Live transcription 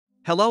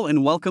Hello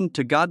and welcome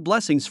to God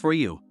Blessings for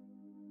You.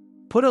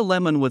 Put a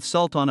lemon with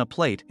salt on a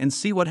plate and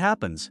see what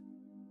happens.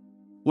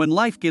 When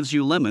life gives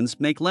you lemons,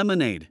 make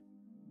lemonade.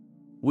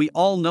 We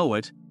all know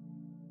it.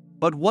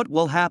 But what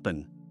will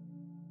happen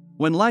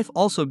when life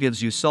also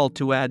gives you salt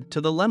to add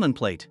to the lemon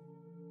plate?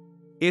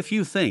 If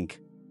you think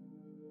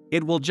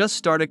it will just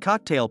start a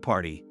cocktail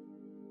party,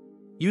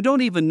 you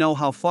don't even know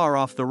how far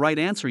off the right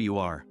answer you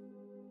are.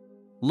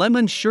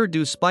 Lemons sure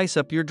do spice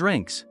up your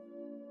drinks.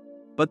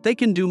 But they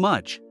can do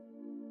much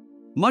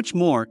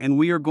more, and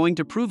we are going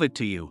to prove it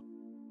to you.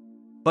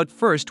 But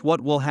first,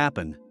 what will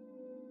happen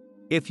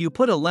if you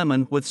put a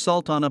lemon with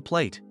salt on a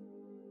plate?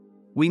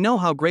 We know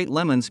how great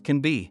lemons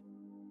can be.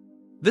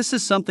 This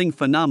is something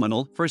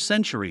phenomenal. For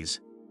centuries,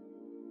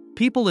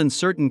 people in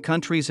certain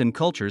countries and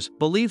cultures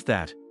believe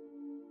that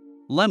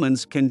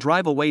lemons can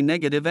drive away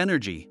negative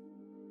energy,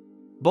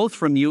 both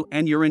from you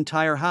and your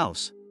entire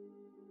house.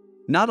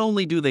 Not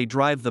only do they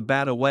drive the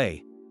bad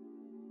away,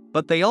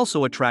 but they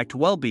also attract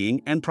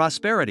well-being and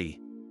prosperity.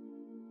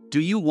 Do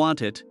you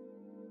want it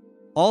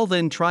all?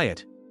 Then try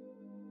it.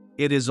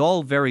 It is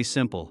all very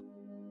simple.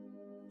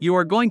 You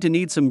are going to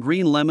need some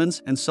green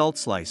lemons and salt.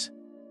 Slice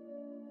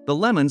the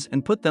lemons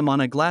and put them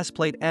on a glass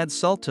plate. Add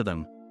salt to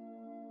them.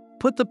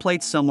 Put the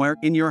plate somewhere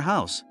in your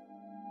house,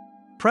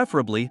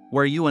 preferably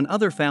where you and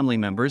other family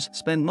members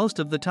spend most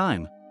of the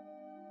time.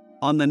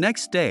 On the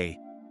next day,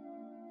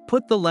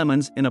 put the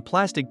lemons in a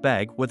plastic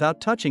bag without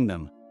touching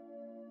them,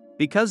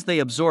 because they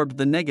absorbed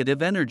the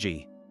negative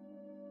energy.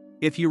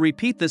 If you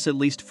repeat this at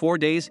least 4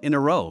 days in a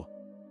row,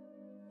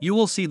 you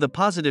will see the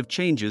positive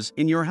changes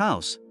in your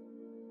house,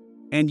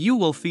 and you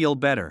will feel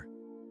better.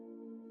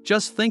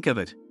 Just think of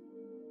it.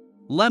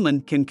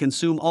 Lemon can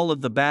consume all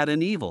of the bad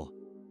and evil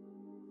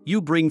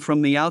you bring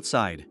from the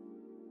outside.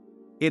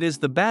 It is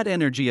the bad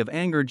energy of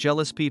anger,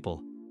 jealous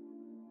people,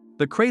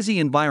 the crazy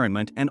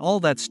environment, and all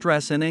that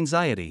stress and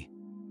anxiety.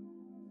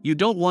 You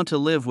don't want to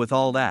live with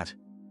all that,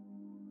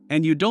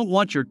 and you don't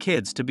want your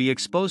kids to be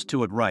exposed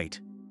to it, right?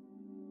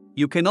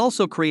 You can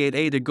also create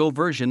a to-go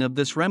version of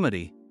this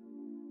remedy.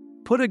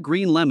 Put a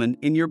green lemon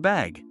in your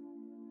bag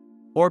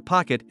or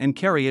pocket and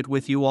carry it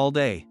with you all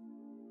day.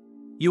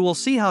 You will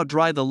see how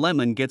dry the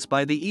lemon gets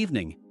by the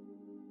evening.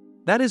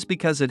 That is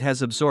because it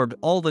has absorbed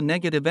all the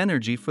negative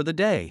energy for the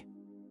day.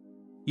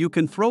 You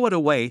can throw it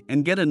away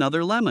and get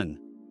another lemon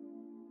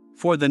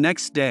for the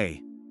next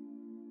day.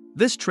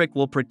 This trick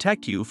will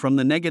protect you from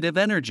the negative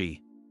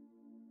energy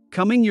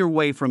coming your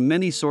way from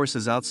many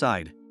sources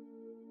outside.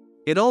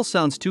 It all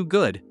sounds too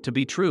good to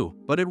be true,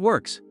 but it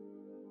works.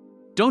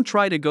 Don't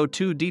try to go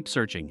too deep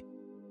searching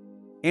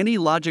any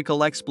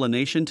logical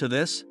explanation to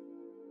this.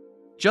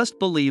 Just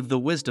believe the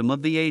wisdom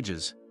of the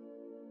ages.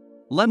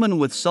 Lemon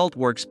with salt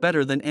works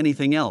better than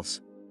anything else.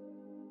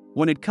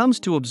 When it comes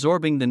to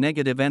absorbing the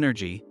negative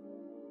energy,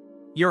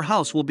 your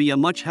house will be a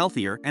much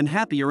healthier and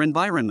happier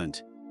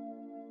environment.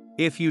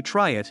 If you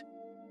try it,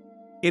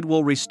 it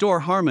will restore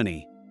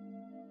harmony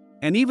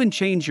and even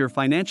change your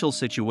financial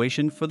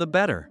situation for the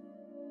better.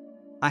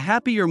 A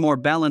happier, more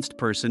balanced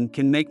person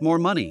can make more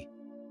money.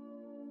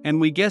 And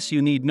we guess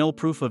you need no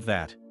proof of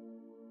that.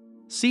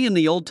 See, in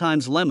the old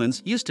times,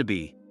 lemons used to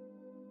be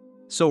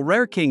so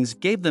rare, kings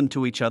gave them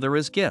to each other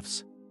as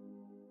gifts.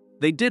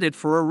 They did it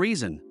for a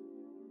reason.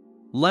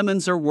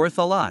 Lemons are worth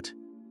a lot,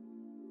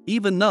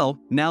 even though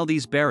now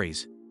these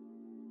berries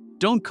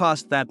don't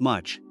cost that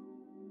much.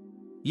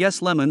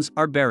 Yes, lemons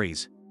are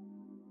berries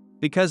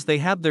because they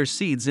have their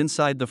seeds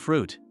inside the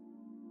fruit.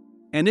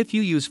 And if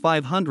you use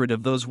 500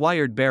 of those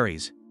wired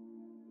berries,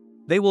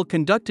 they will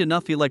conduct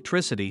enough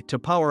electricity to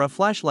power a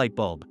flashlight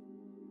bulb.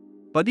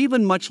 But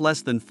even much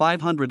less than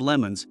 500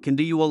 lemons can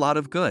do you a lot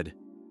of good.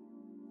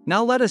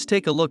 Now let us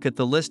take a look at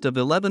the list of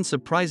 11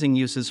 surprising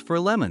uses for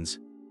lemons.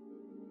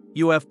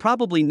 You have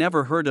probably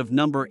never heard of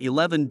number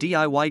 11,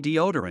 DIY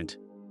deodorant.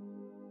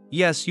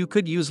 Yes, you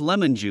could use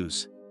lemon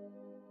juice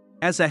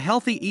as a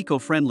healthy,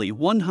 eco-friendly,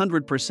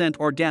 100%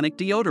 organic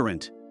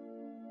deodorant.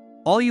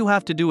 All you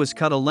have to do is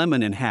cut a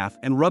lemon in half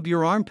and rub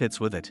your armpits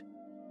with it.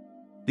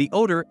 The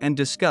odor and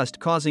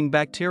disgust-causing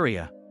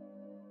bacteria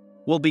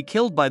will be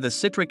killed by the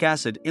citric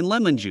acid in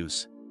lemon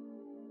juice.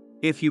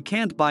 If you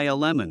can't buy a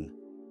lemon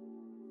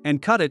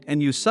and cut it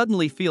and you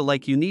suddenly feel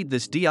like you need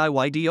this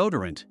DIY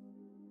deodorant,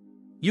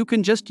 you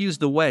can just use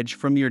the wedge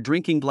from your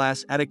drinking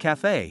glass at a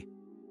cafe.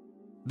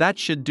 That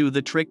should do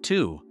the trick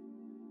too.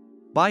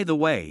 By the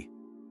way,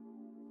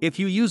 if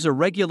you use a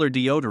regular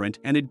deodorant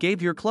and it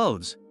gave your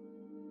clothes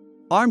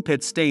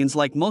armpit stains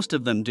like most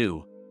of them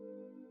do,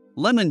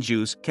 lemon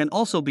juice can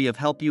also be of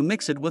help. You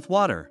mix it with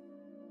water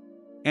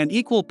and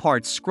equal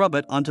parts scrub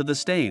it onto the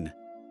stain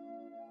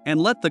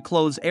and let the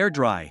clothes air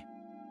dry.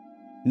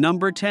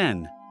 Number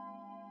 10.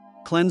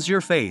 Cleanse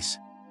your face.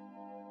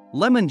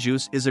 Lemon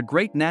juice is a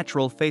great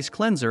natural face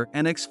cleanser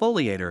and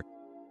exfoliator.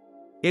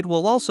 It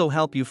will also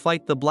help you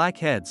fight the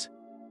blackheads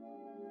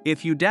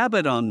if you dab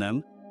it on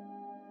them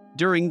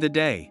during the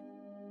day.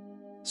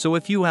 So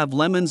if you have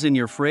lemons in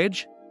your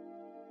fridge,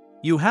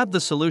 you have the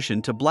solution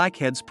to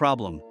blackheads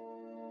problem.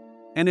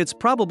 And it's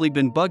probably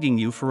been bugging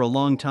you for a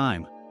long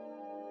time.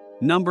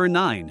 Number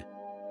 9.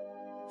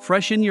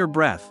 Freshen your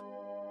breath.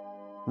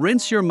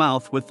 Rinse your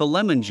mouth with the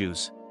lemon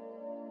juice.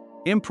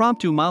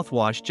 Impromptu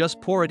mouthwash, just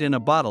pour it in a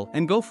bottle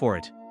and go for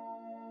it.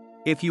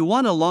 If you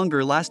want a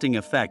longer lasting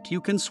effect,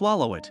 you can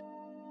swallow it.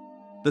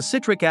 The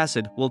citric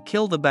acid will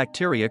kill the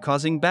bacteria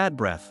causing bad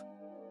breath.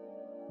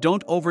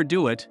 Don't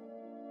overdo it,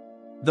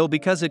 though,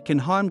 because it can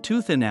harm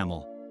tooth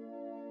enamel.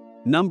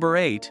 Number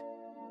 8.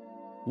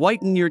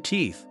 Whiten your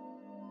teeth.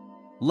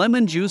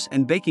 Lemon juice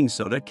and baking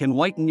soda can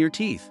whiten your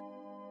teeth.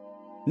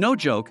 No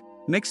joke,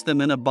 mix them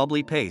in a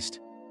bubbly paste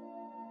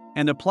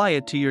and apply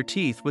it to your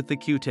teeth with the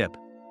Q-tip.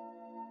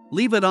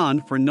 Leave it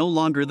on for no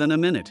longer than a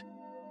minute.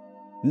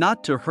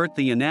 Not to hurt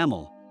the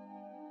enamel.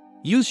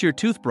 Use your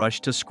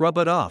toothbrush to scrub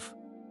it off.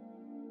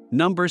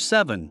 Number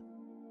 7.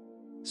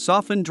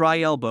 Soften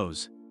dry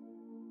elbows.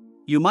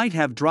 You might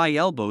have dry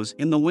elbows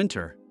in the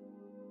winter,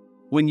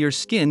 when your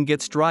skin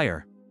gets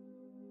drier.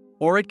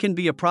 Or it can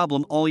be a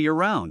problem all year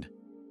round.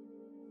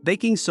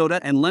 Baking soda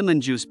and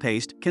lemon juice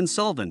paste can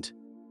solvent.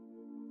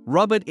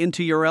 Rub it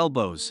into your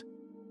elbows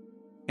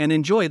and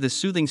enjoy the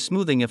soothing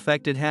smoothing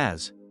effect it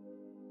has.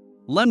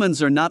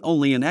 Lemons are not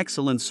only an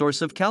excellent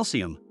source of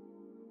calcium,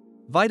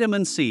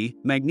 vitamin C,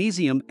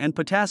 magnesium, and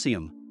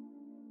potassium,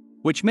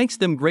 which makes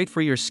them great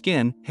for your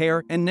skin,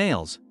 hair, and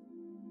nails.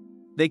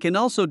 They can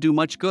also do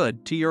much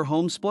good to your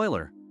home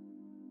spoiler.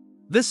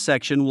 This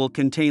section will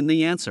contain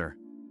the answer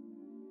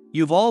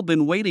you've all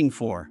been waiting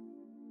for,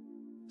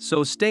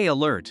 so stay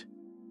alert.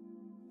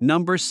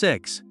 Number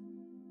 6.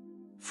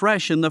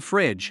 Fresh in the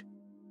fridge.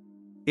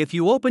 If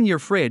you open your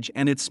fridge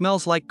and it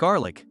smells like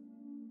garlic,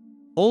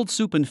 old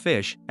soup, and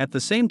fish at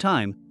the same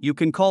time, you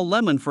can call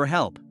lemon for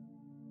help.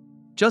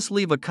 Just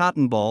leave a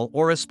cotton ball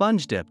or a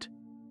sponge dipped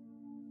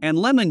and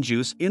lemon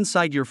juice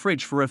inside your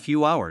fridge for a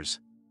few hours.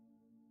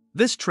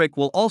 This trick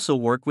will also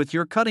work with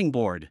your cutting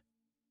board.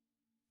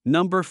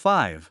 Number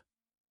 5.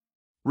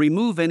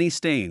 Remove any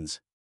stains.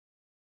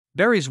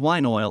 Berries,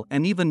 wine oil,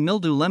 and even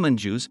mildew lemon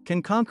juice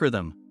can conquer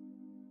them.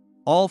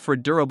 All for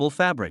durable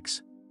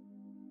fabrics.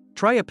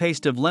 Try a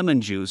paste of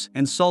lemon juice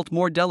and salt,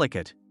 more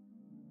delicate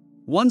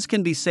ones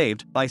can be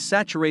saved by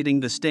saturating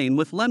the stain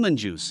with lemon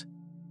juice.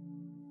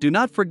 Do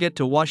not forget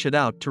to wash it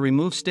out to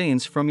remove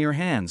stains from your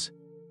hands.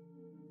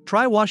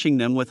 Try washing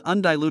them with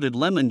undiluted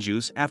lemon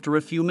juice after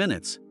a few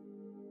minutes.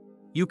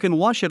 You can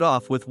wash it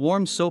off with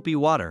warm soapy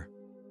water.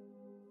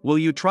 Will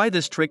you try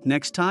this trick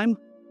next time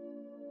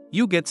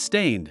you get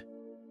stained?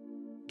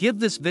 Give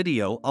this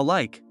video a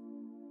like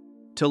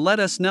to let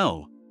us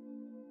know.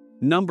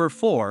 Number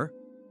 4.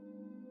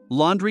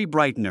 Laundry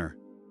brightener.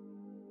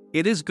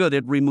 It is good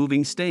at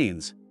removing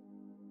stains,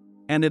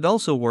 and it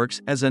also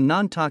works as a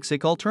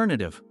non-toxic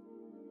alternative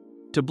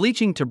to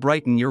bleaching to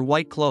brighten your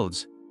white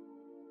clothes.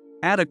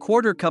 Add a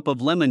quarter cup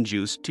of lemon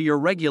juice to your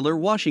regular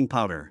washing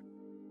powder.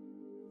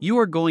 You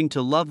are going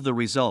to love the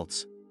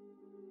results.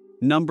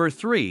 Number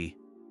 3.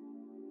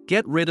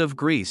 Get rid of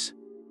grease.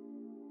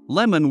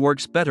 Lemon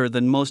works better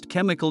than most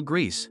chemical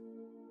grease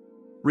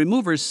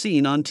removers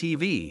seen on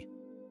TV.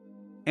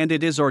 And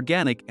it is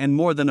organic and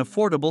more than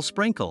affordable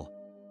sprinkle.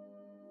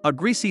 A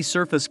greasy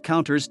surface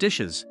counters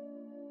dishes,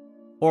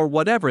 or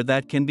whatever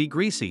that can be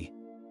greasy,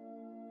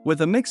 with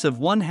a mix of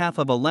 1/2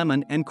 of a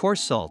lemon and coarse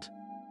salt.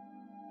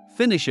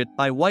 Finish it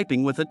by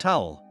wiping with a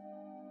towel.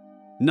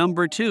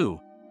 Number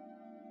 2.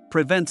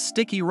 Prevent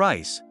sticky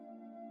rice.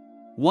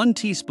 1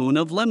 teaspoon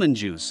of lemon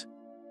juice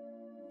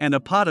and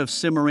a pot of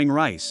simmering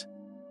rice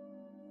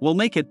will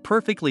make it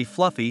perfectly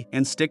fluffy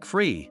and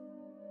stick-free.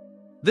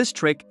 This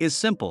trick is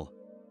simple,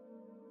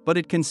 but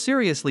it can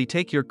seriously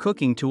take your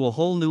cooking to a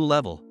whole new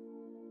level.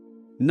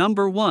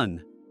 Number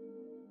 1.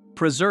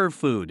 Preserve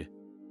food.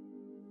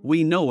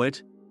 We know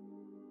it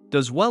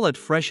does well at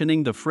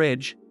freshening the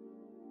fridge,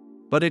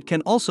 but it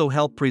can also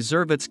help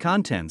preserve its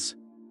contents.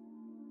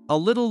 A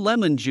little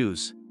lemon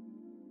juice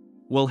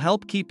will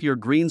help keep your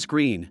greens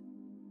green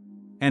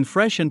and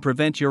fresh and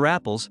prevent your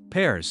apples,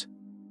 pears,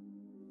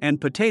 and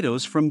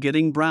potatoes from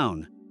getting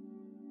brown.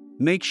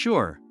 Make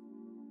sure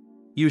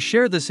you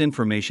share this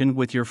information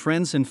with your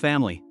friends and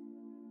family.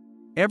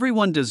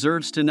 Everyone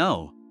deserves to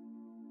know.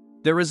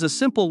 There is a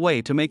simple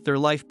way to make their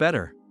life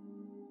better.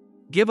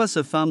 Give us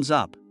a thumbs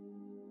up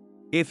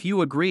if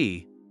you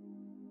agree.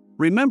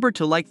 Remember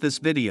to like this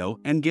video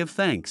and give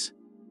thanks.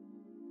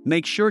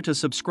 Make sure to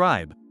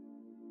subscribe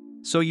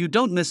so you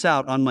don't miss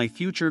out on my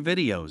future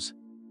videos.